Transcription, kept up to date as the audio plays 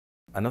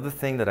Another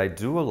thing that I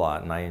do a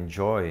lot and I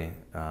enjoy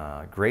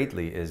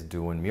greatly is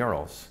doing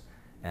murals.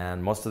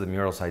 And most of the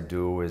murals I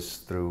do is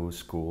through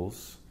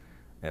schools,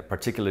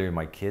 particularly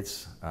my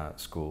kids'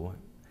 school.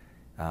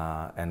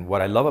 And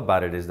what I love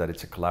about it is that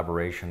it's a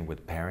collaboration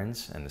with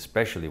parents and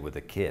especially with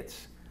the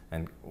kids.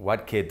 And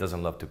what kid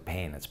doesn't love to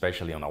paint,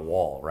 especially on a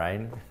wall,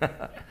 right?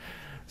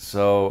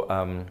 So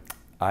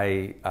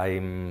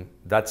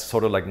that's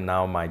sort of like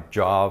now my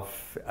job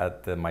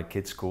at my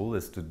kids' school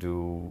is to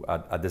do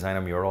design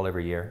a mural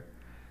every year.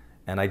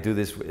 And I do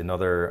this in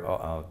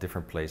other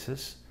different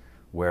places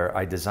where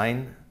I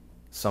design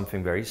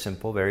something very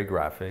simple, very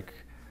graphic.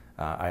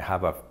 I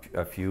have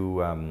a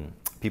few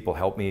people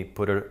help me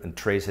put it and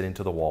trace it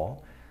into the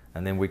wall.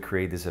 And then we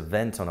create this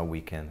event on a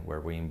weekend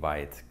where we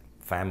invite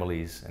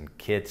families and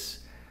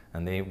kids,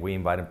 and we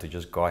invite them to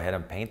just go ahead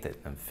and paint it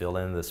and fill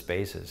in the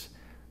spaces.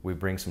 We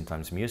bring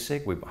sometimes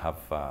music, we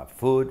have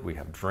food, we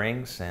have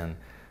drinks, and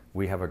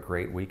we have a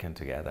great weekend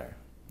together.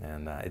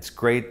 And it's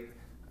great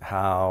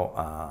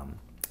how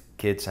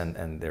kids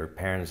and their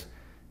parents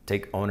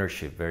take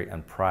ownership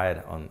and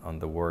pride on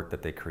the work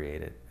that they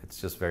created.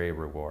 It's just very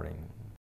rewarding.